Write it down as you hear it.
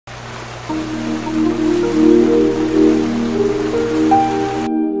To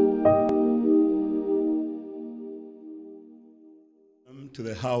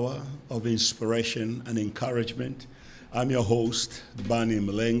the hour of inspiration and encouragement. I'm your host, Barney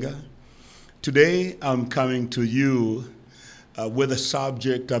Mulenga. Today, I'm coming to you with a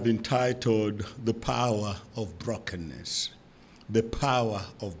subject I've entitled, The Power of Brokenness. The Power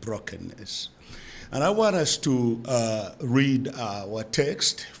of Brokenness. And I want us to read our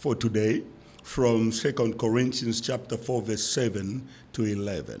text for today from 2 Corinthians chapter 4, verse 7 to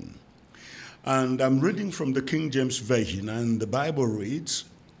 11. And I'm reading from the King James Version, and the Bible reads,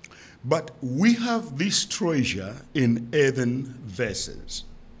 "But we have this treasure in earthen vessels,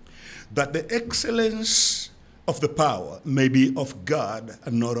 that the excellence of the power may be of God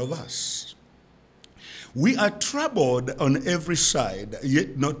and not of us. We are troubled on every side,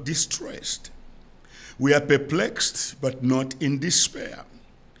 yet not distressed. We are perplexed, but not in despair.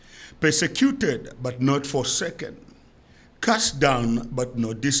 Persecuted, but not forsaken. Cast down, but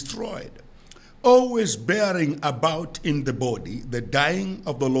not destroyed. Always bearing about in the body the dying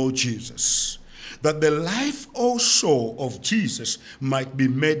of the Lord Jesus, that the life also of Jesus might be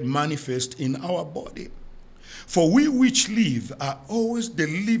made manifest in our body. For we which live are always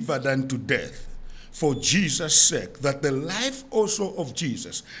delivered unto death, for Jesus' sake, that the life also of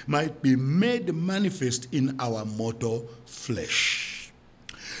Jesus might be made manifest in our mortal flesh."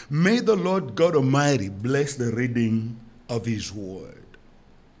 May the Lord God Almighty bless the reading of His word.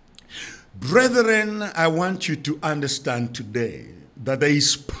 Brethren, I want you to understand today that there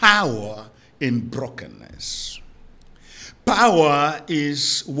is power in brokenness. Power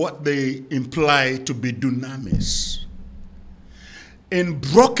is what they imply to be dunamis. In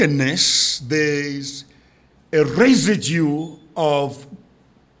brokenness, there is a residue of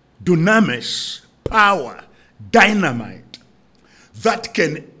dunamis, power, dynamite, that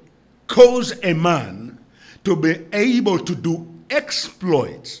can cause a man to be able to do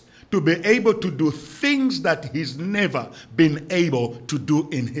exploits, to be able to do things that he's never been able to do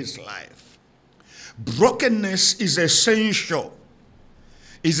in his life. Brokenness is essential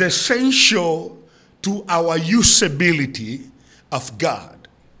to our usability of God.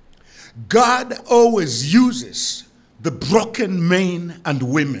 God always uses the broken men and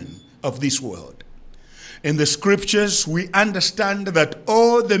women of this world. In the scriptures, we understand that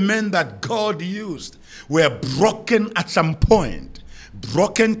all the men that God used were broken at some point.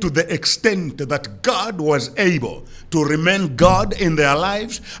 Broken to the extent that God was able to remain God in their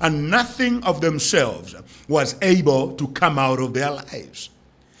lives, and nothing of themselves was able to come out of their lives.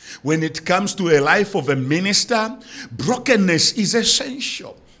 When it comes to a life of a minister, brokenness is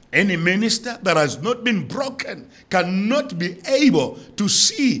essential. Any minister that has not been broken cannot be able to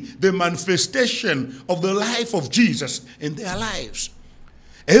see the manifestation of the life of Jesus in their lives.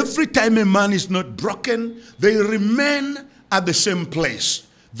 Every time a man is not broken, they remain at the same place.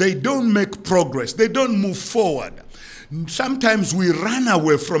 They don't make progress. They don't move forward. Sometimes we run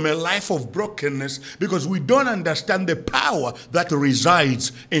away from a life of brokenness because we don't understand the power that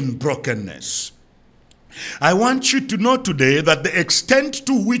resides in brokenness. I want you to know today that the extent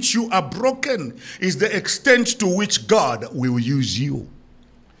to which you are broken is the extent to which God will use you.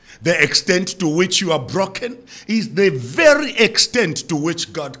 The extent to which you are broken is the very extent to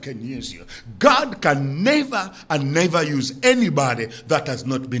which God can use you. God can never and never use anybody that has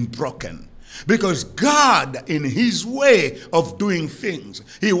not been broken. Because God, in His way of doing things,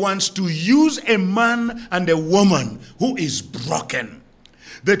 He wants to use a man and a woman who is broken.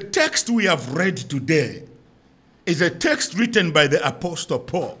 The text we have read today is a text written by the Apostle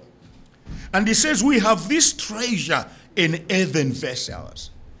Paul. And he says, we have this treasure in earthen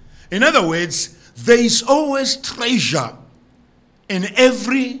vessels. In other words, there is always treasure in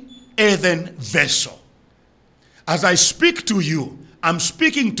every earthen vessel. As I speak to you, I'm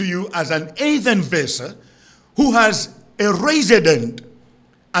speaking to you as an earthen vessel who has a resident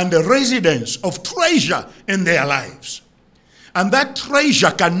and a residence of treasure in their lives. And that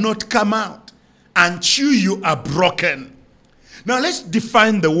treasure cannot come out until you are broken. Now let's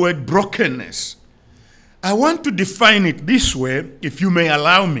define the word brokenness. I want to define it this way, if you may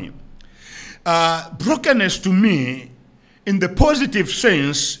allow me. Brokenness to me, in the positive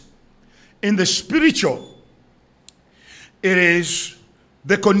sense, in the spiritual, it is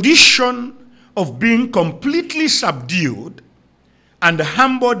the condition of being completely subdued and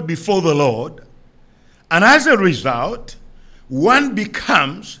humbled before the Lord, and as a result, one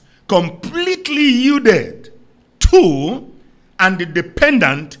becomes completely yielded to and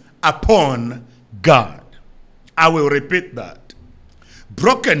dependent upon God. I will repeat that.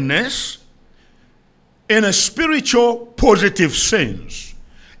 Brokenness, in a spiritual positive sense,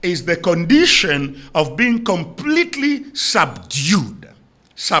 is the condition of being completely subdued,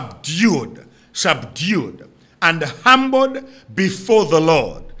 and humbled before the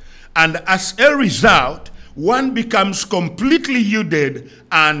Lord. And as a result, one becomes completely yielded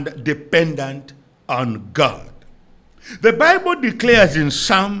and dependent on God. The Bible declares in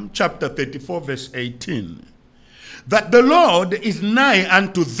Psalm chapter 34, verse 18, that the Lord is nigh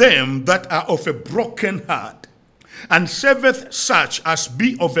unto them that are of a broken heart, and saveth such as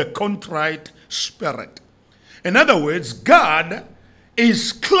be of a contrite spirit. In other words, God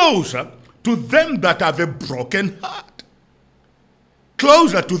is closer to them that have a broken heart.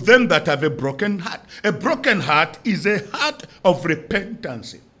 Closer to them that have a broken heart. A broken heart is a heart of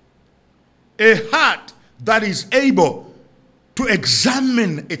repentance. A heart that is able to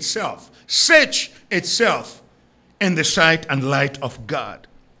examine itself, search itself in the sight and light of God.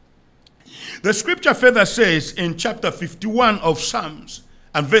 The scripture further says in chapter 51 of Psalms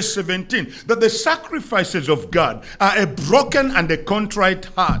and verse 17 that the sacrifices of God are a broken and a contrite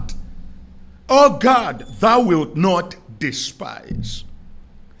heart. O God, thou wilt not despise.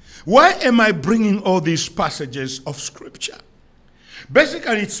 Why am I bringing all these passages of scripture?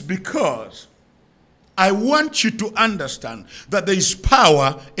 Basically, it's because I want you to understand that there is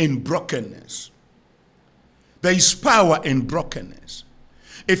power in brokenness. There is power in brokenness.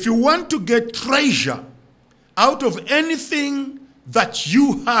 If you want to get treasure out of anything that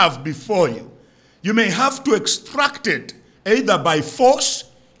you have before you, you may have to extract it either by force,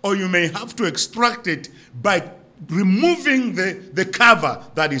 or you may have to extract it by removing the cover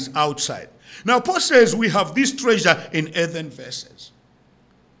that is outside. Now, Paul says we have this treasure in earthen vessels.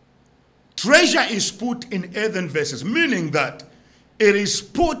 Treasure is put in earthen vessels, meaning that it is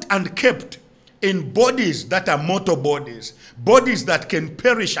put and kept in bodies that are mortal bodies, bodies that can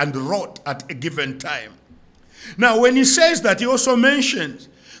perish and rot at a given time. Now, when he says that, he also mentions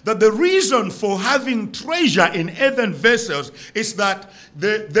that the reason for having treasure in earthen vessels is that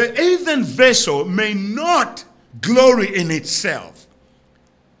the earthen vessel may not glory in itself.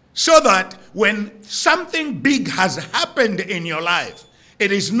 So that when something big has happened in your life,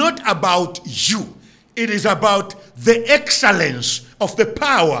 it is not about you. It is about the excellence of the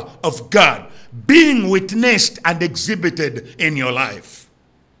power of God being witnessed and exhibited in your life.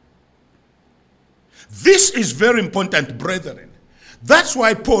 This is very important, brethren. That's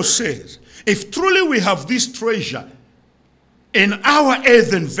why Paul says, if truly we have this treasure in our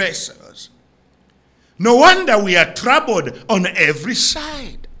earthen vessels, no wonder we are troubled on every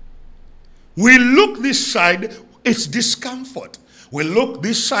side. We look this side, it's discomfort. We look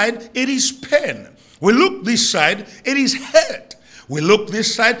this side, it is pain. We look this side, it is hurt. We look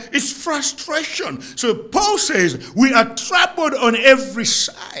this side, it's frustration. So Paul says we are troubled on every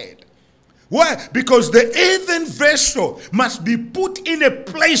side. Why? Because the earthen vessel must be put in a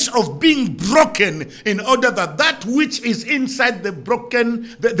place of being broken in order that that which is inside the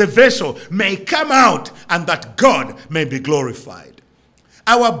vessel may come out and that God may be glorified.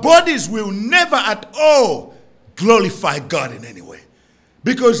 Our bodies will never at all glorify God in any way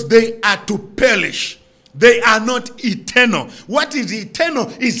because they are to perish. They are not eternal. What is eternal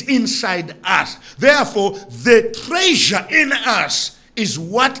is inside us. Therefore, the treasure in us is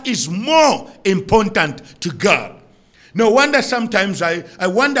what is more important to God. No wonder sometimes I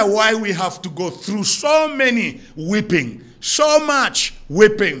wonder why we have to go through so many weeping, so much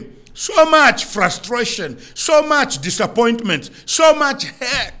weeping, so much frustration, so much disappointment, so much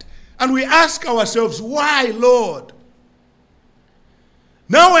hurt. And we ask ourselves, why, Lord?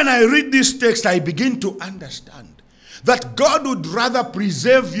 Now when I read this text, I begin to understand that God would rather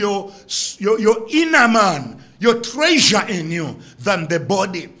preserve your inner man, your treasure in you, than the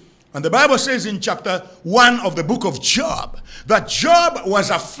body. And the Bible says in chapter 1 of the book of Job that Job was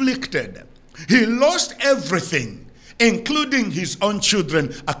afflicted. He lost everything, including his own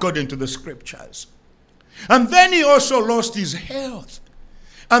children, according to the scriptures. And then he also lost his health.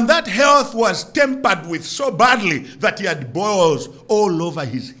 And that health was tempered with so badly that he had boils all over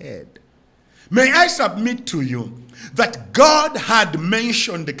his head. May I submit to you that God had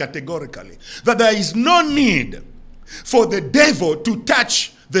mentioned categorically that there is no need for the devil to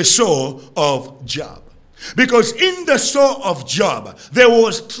touch the soul of Job. Because in the soul of Job, there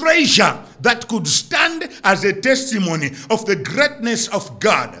was treasure that could stand as a testimony of the greatness of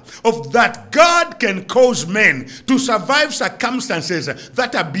God, of that God can cause men to survive circumstances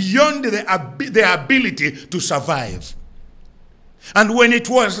that are beyond their ability to survive. And when it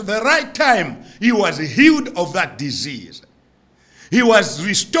was the right time, he was healed of that disease. He was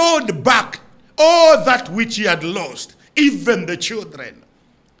restored back all that which he had lost, even the children.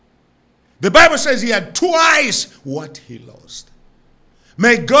 The Bible says he had twice what he lost.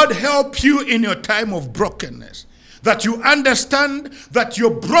 May God help you in your time of brokenness. That you understand that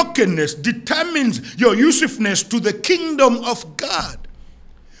your brokenness determines your usefulness to the kingdom of God.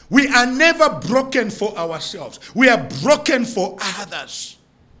 We are never broken for ourselves. We are broken for others.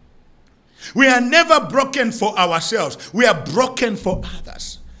 We are never broken for ourselves. We are broken for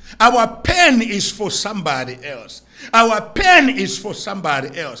others. Our pain is for somebody else. Our pain is for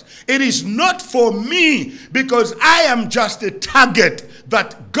somebody else. It is not for me, because I am just a target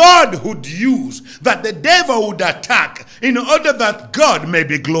that God would use, that the devil would attack, in order that God may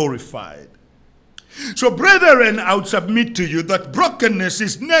be glorified. So, brethren, I would submit to you that brokenness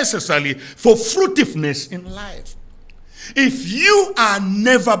is necessary for fruitfulness in life. If you are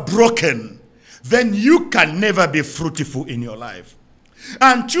never broken, then you can never be fruitful in your life.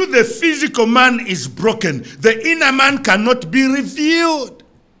 Until the physical man is broken, the inner man cannot be revealed.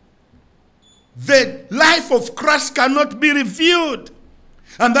 The life of Christ cannot be revealed.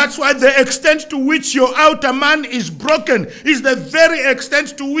 And that's why the extent to which your outer man is broken is the very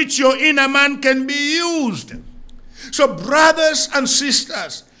extent to which your inner man can be used. So, brothers and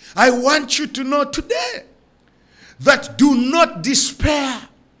sisters, I want you to know today that do not despair.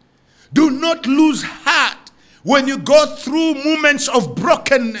 Do not lose heart. When you go through moments of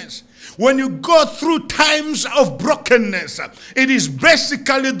brokenness, when you go through times of brokenness, it is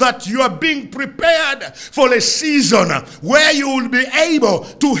basically that you are being prepared for a season where you will be able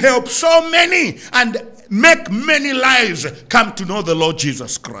to help so many and make many lives come to know the Lord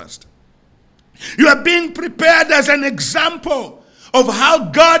Jesus Christ. You are being prepared as an example of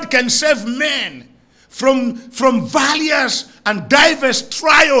how God can save men from various and diverse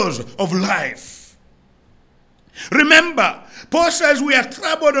trials of life. Remember, Paul says we are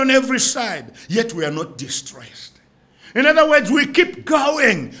troubled on every side, yet we are not distressed. In other words, we keep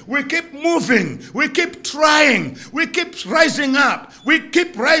going, we keep moving, we keep trying, we keep rising up, we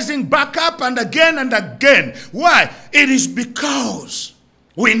keep rising back up and again and again. Why? It is because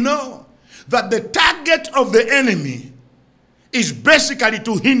we know that the target of the enemy is basically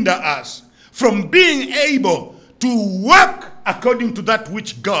to hinder us from being able to work according to that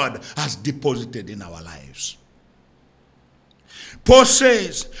which God has deposited in our lives. Paul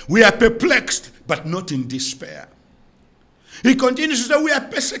says, we are perplexed, but not in despair. He continues to say, we are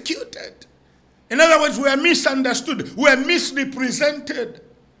persecuted. In other words, we are misunderstood. We are misrepresented.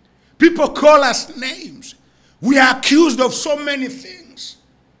 People call us names. We are accused of so many things.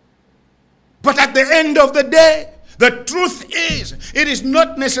 But at the end of the day, the truth is, it is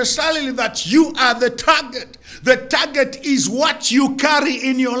not necessarily that you are the target. The target is what you carry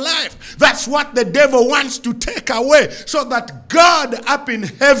in your life. That's what the devil wants to take away, so that God up in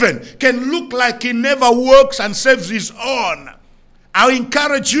heaven can look like he never works and saves his own. I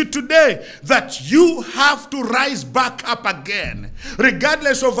encourage you today that you have to rise back up again,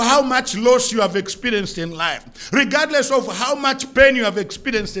 regardless of how much loss you have experienced in life, regardless of how much pain you have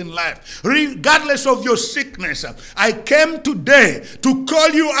experienced in life, regardless of your sickness. I came today to call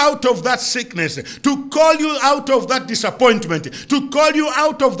you out of that sickness, to call you out of that disappointment, to call you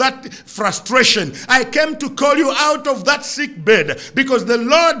out of that frustration. I came to call you out of that sick bed, because the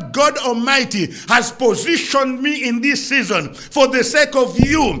Lord God Almighty has positioned me in this season for the sake of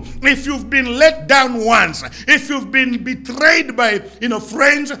you. If you've been let down once, if you've been betrayed by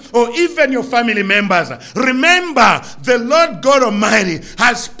friends or even your family members, remember the Lord God Almighty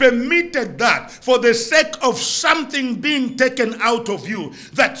has permitted that for the sake of something being taken out of you,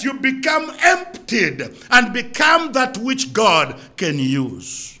 that you become emptied and become that which God can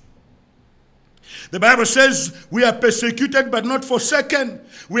use. The Bible says we are persecuted but not forsaken.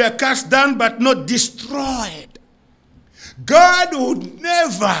 We are cast down but not destroyed. God would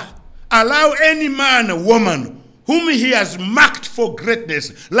never allow any man or woman whom he has marked for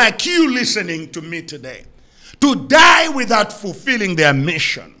greatness, like you listening to me today, to die without fulfilling their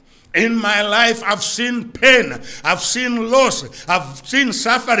mission. In my life, I've seen pain, I've seen loss, I've seen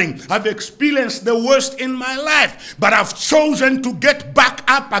suffering, I've experienced the worst in my life, but I've chosen to get back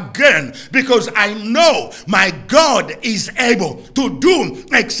up again, because I know my God is able to do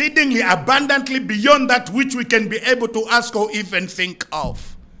exceedingly abundantly beyond that which we can be able to ask or even think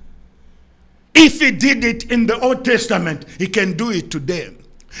of. If he did it in the Old Testament, he can do it today.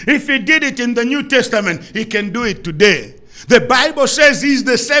 If he did it in the New Testament, he can do it today. The Bible says he's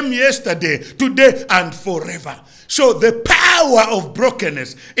the same yesterday, today, and forever. So the power of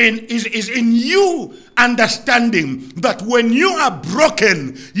brokenness is in you understanding that when you are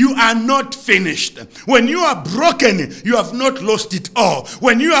broken, you are not finished. When you are broken, you have not lost it all.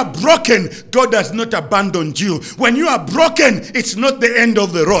 When you are broken, God has not abandoned you. When you are broken, it's not the end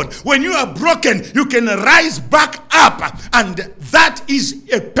of the road. When you are broken, you can rise back up. And that is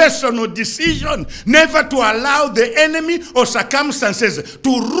a personal decision, never to allow the enemy or circumstances to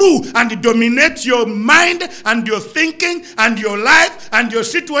rule and dominate your mind and your thinking and your life and your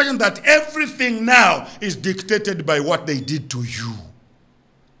situation, that everything now is dictated by what they did to you.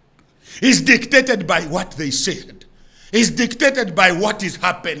 Is dictated by what they said. Is dictated by what is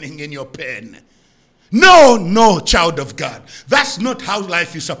happening in your pain. No, no, child of God. That's not how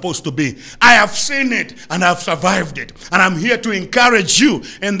life is supposed to be. I have seen it and I've survived it. And I'm here to encourage you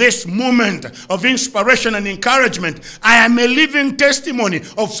in this moment of inspiration and encouragement. I am a living testimony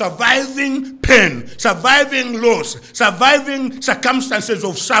of surviving pain, surviving loss, surviving circumstances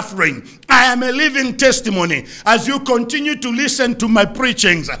of suffering. I am a living testimony. As you continue to listen to my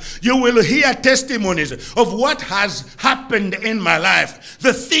preachings, you will hear testimonies of what has happened in my life,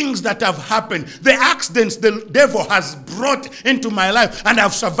 the things that have happened, the accidents the devil has brought into my life, and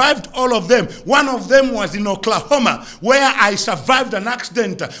I've survived all of them. One of them was in Oklahoma, where I survived an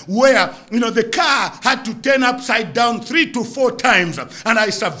accident where, the car had to turn upside down 3 to 4 times, and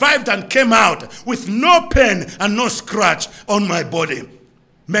I survived and came out with no pain and no scratch on my body.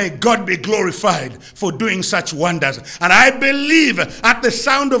 May God be glorified for doing such wonders. And I believe at the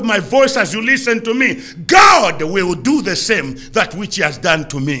sound of my voice as you listen to me, God will do the same, that which he has done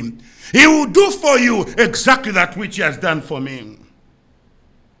to me. He will do for you exactly that which he has done for me.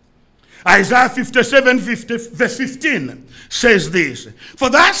 Isaiah 57, verse 15 says this: For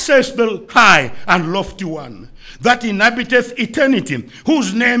thus says the high and lofty one, that inhabiteth eternity,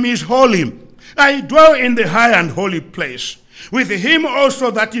 whose name is holy. I dwell in the high and holy place, with him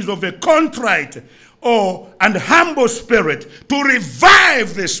also that is of a contrite and humble spirit, to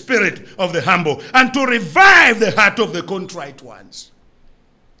revive the spirit of the humble, and to revive the heart of the contrite ones.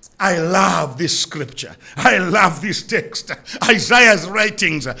 I love this scripture. I love this text. Isaiah's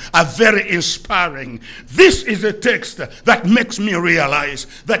writings are very inspiring. This is a text that makes me realize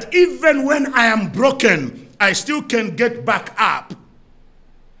that even when I am broken, I still can get back up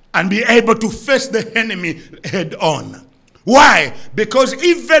and be able to face the enemy head on. Why? Because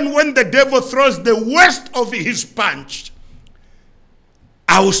even when the devil throws the worst of his punch,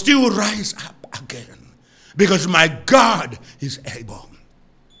 I will still rise up again, because my God is able.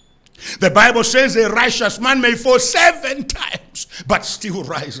 The Bible says a righteous man may fall 7 times, but still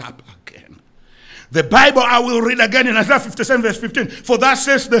rise up again. The Bible, I will read again in Isaiah 57 verse 15. For thus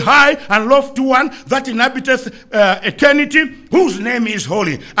says the high and lofty one, that inhabiteth eternity, whose name is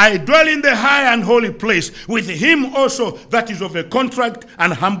holy. I dwell in the high and holy place, with him also that is of a contrite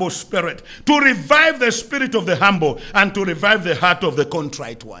and humble spirit, to revive the spirit of the humble, and to revive the heart of the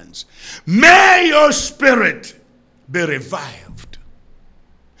contrite ones. May your spirit be revived.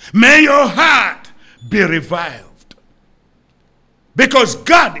 May your heart be revived. Because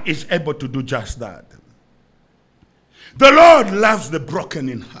God is able to do just that. The Lord loves the broken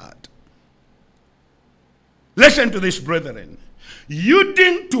in heart. Listen to this, brethren.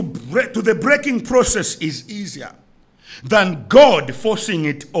 Yielding to the breaking process is easier than God forcing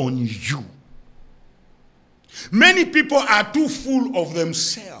it on you. Many people are too full of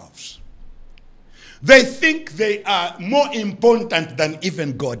themselves. They think they are more important than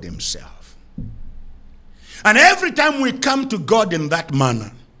even God himself. And every time we come to God in that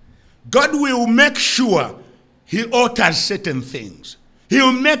manner, God will make sure he alters certain things. He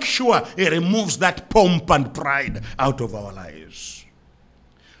will make sure he removes that pomp and pride out of our lives.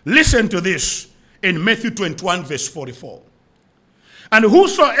 Listen to this in Matthew 21 verse 44. And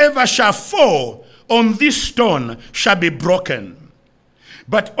whosoever shall fall on this stone shall be broken.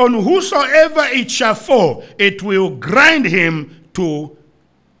 But on whosoever it shall fall, it will grind him to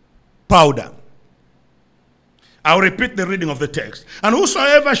powder. I'll repeat the reading of the text. And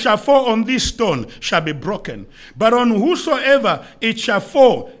whosoever shall fall on this stone shall be broken. But on whosoever it shall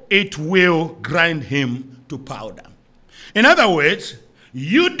fall, it will grind him to powder. In other words,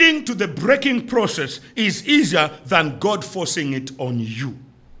 yielding to the breaking process is easier than God forcing it on you.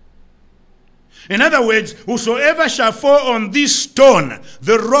 In other words, whosoever shall fall on this stone,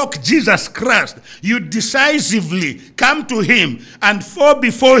 the rock Jesus Christ, you decisively come to him and fall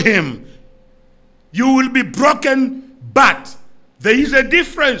before him. You will be broken, but there is a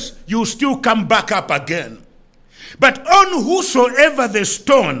difference. You still come back up again. But on whosoever the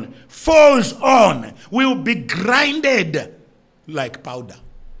stone falls on will be grinded like powder.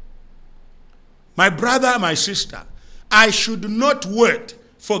 My brother, my sister, I should not wait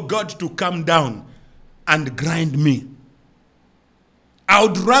for God to come down and grind me. I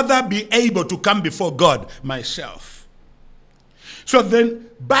would rather be able to come before God myself. So then,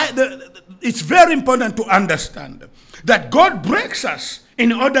 it's very important to understand that God breaks us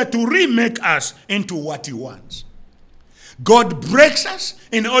in order to remake us into what he wants. God breaks us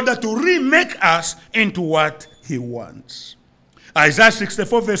in order to remake us into what he wants. Isaiah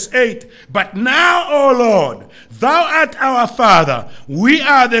 64 verse 8, but now, O Lord, thou art our Father, we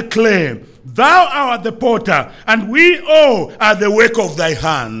are the clay, thou art the potter, and we all are the work of thy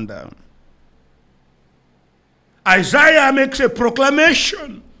hand. Isaiah makes a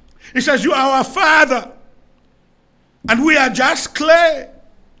proclamation. He says, you are our Father, and we are just clay.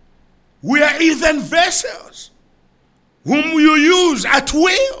 We are earthen vessels, whom you use at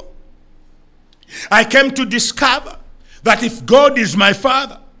will. I came to discover that if God is my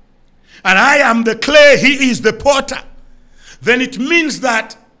Father, and I am the clay, he is the potter, then it means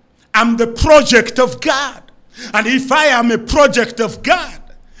that I'm the project of God. And if I am a project of God,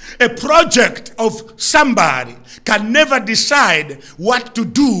 a project of somebody can never decide what to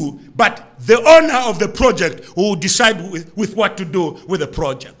do, but the owner of the project will decide with what to do with the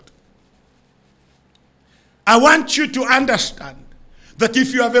project. I want you to understand that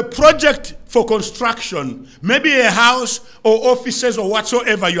if you have a project for construction, maybe a house or offices or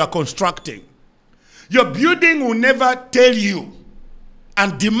whatsoever you are constructing, your building will never tell you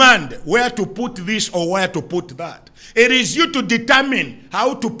and demand where to put this or where to put that. It is you to determine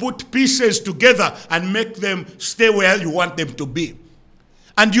how to put pieces together and make them stay where you want them to be.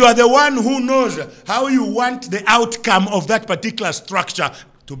 And you are the one who knows how you want the outcome of that particular structure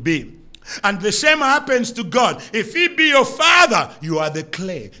to be. And the same happens to God. If he be your Father, you are the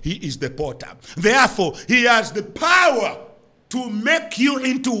clay. He is the potter. Therefore, he has the power to make you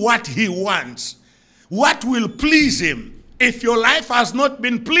into what he wants. What will please him. If your life has not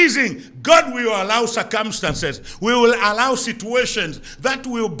been pleasing, God will allow circumstances. We will allow situations that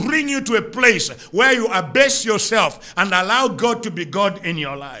will bring you to a place where you abase yourself and allow God to be God in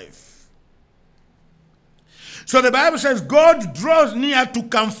your life. So the Bible says God draws near to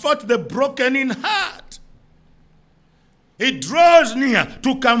comfort the broken in heart. He draws near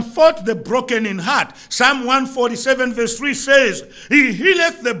to comfort the broken in heart. Psalm 147 verse 3 says, he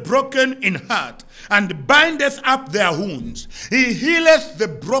healeth the broken in heart and bindeth up their wounds. He healeth the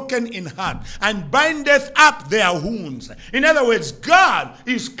broken in heart and bindeth up their wounds. In other words, God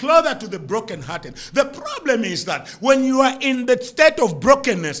is closer to the brokenhearted. The problem is that when you are in the state of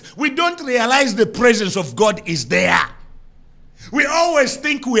brokenness, we don't realize the presence of God is there. We always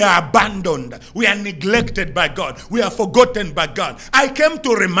think we are abandoned. We are neglected by God. We are forgotten by God. I came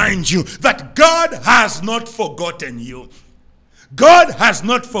to remind you that God has not forgotten you. God has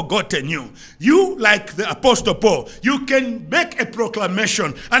not forgotten you. You, like the Apostle Paul, you can make a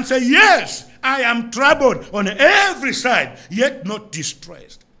proclamation and say, yes, I am troubled on every side, yet not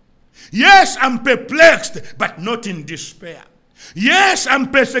distressed. Yes, I'm perplexed, but not in despair. Yes,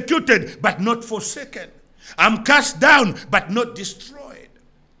 I'm persecuted, but not forsaken. I'm cast down, but not destroyed.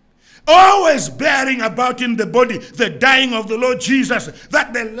 Always bearing about in the body the dying of the Lord Jesus,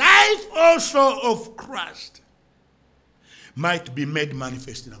 that the life also of Christ might be made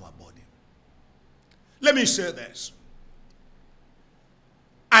manifest in our body. Let me say this.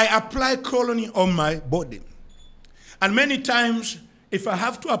 I apply cologne on my body. And many times, if I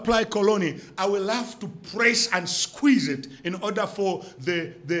have to apply cologne, I will have to press and squeeze it in order for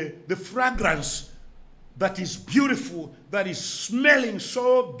the fragrance that is beautiful, that is smelling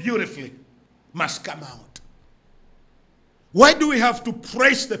so beautifully, must come out. Why do we have to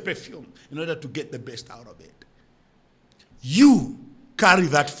press the perfume in order to get the best out of it? You carry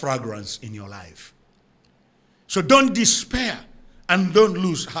that fragrance in your life. So don't despair and don't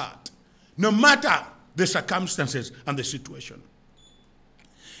lose heart, no matter the circumstances and the situation.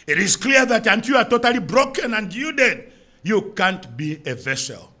 It is clear that until you are totally broken and you dead, you can't be a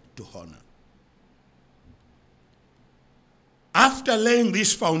vessel to honor. After laying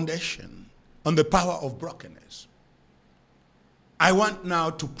this foundation on the power of brokenness, I want now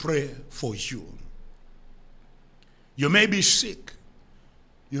to pray for you. You may be sick.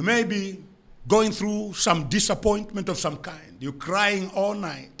 You may be going through some disappointment of some kind. You're crying all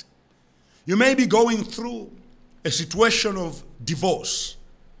night. You may be going through a situation of divorce.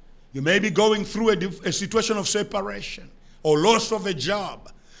 You may be going through a situation of separation or loss of a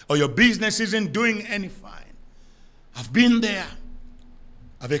job, or your business isn't doing any fine. I've been there.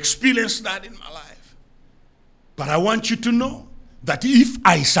 I've experienced that in my life. But I want you to know that if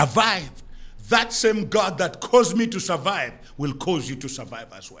I survive, that same God that caused me to survive will cause you to survive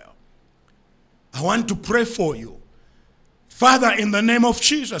as well. I want to pray for you. Father, in the name of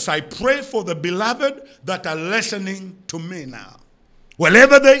Jesus, I pray for the beloved that are listening to me now.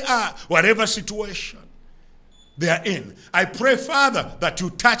 Wherever they are, whatever situation they are in, I pray, Father, that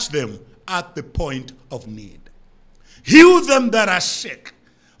you touch them at the point of need. Heal them that are sick.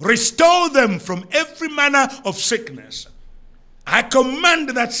 Restore them from every manner of sickness. I command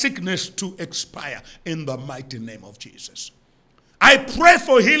that sickness to expire in the mighty name of Jesus. I pray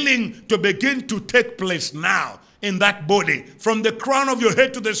for healing to begin to take place now in that body, from the crown of your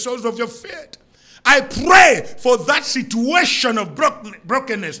head to the soles of your feet. I pray for that situation of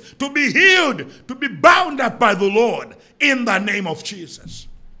brokenness to be healed, to be bound up by the Lord in the name of Jesus.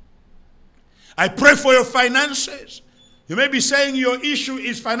 I pray for your finances. You may be saying your issue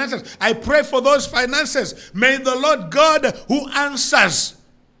is finances. I pray for those finances. May the Lord God who answers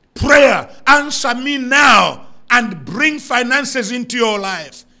prayer answer me now and bring finances into your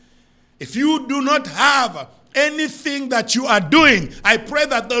life. If you do not have anything that you are doing, I pray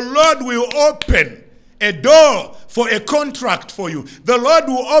that the Lord will open a door for a contract for you. The Lord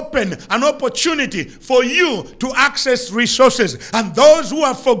will open an opportunity for you to access resources. And those who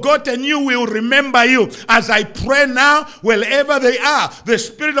have forgotten you will remember you. As I pray now, wherever they are, the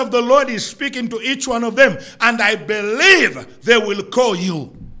Spirit of the Lord is speaking to each one of them. And I believe they will call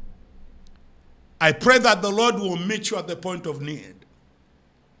you. I pray that the Lord will meet you at the point of need.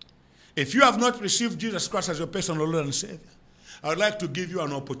 If you have not received Jesus Christ as your personal Lord and Savior, I would like to give you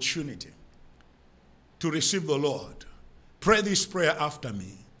an opportunity to receive the Lord. Pray this prayer after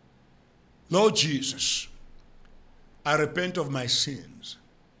me. Lord Jesus, I repent of my sins.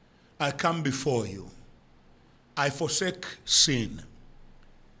 I come before you. I forsake sin.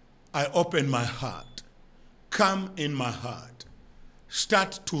 I open my heart. Come in my heart.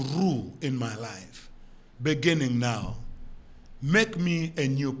 Start to rule in my life, beginning now. Make me a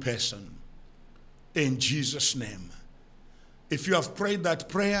new person. In Jesus' name. If you have prayed that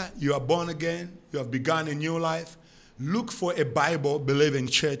prayer, you are born again, you have begun a new life, look for a Bible-believing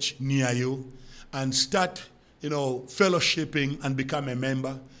church near you and start, fellowshipping and become a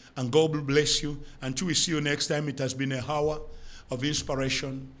member. And God will bless you. Until we see you next time, it has been an hour of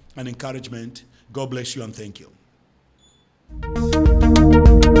inspiration and encouragement. God bless you and thank you.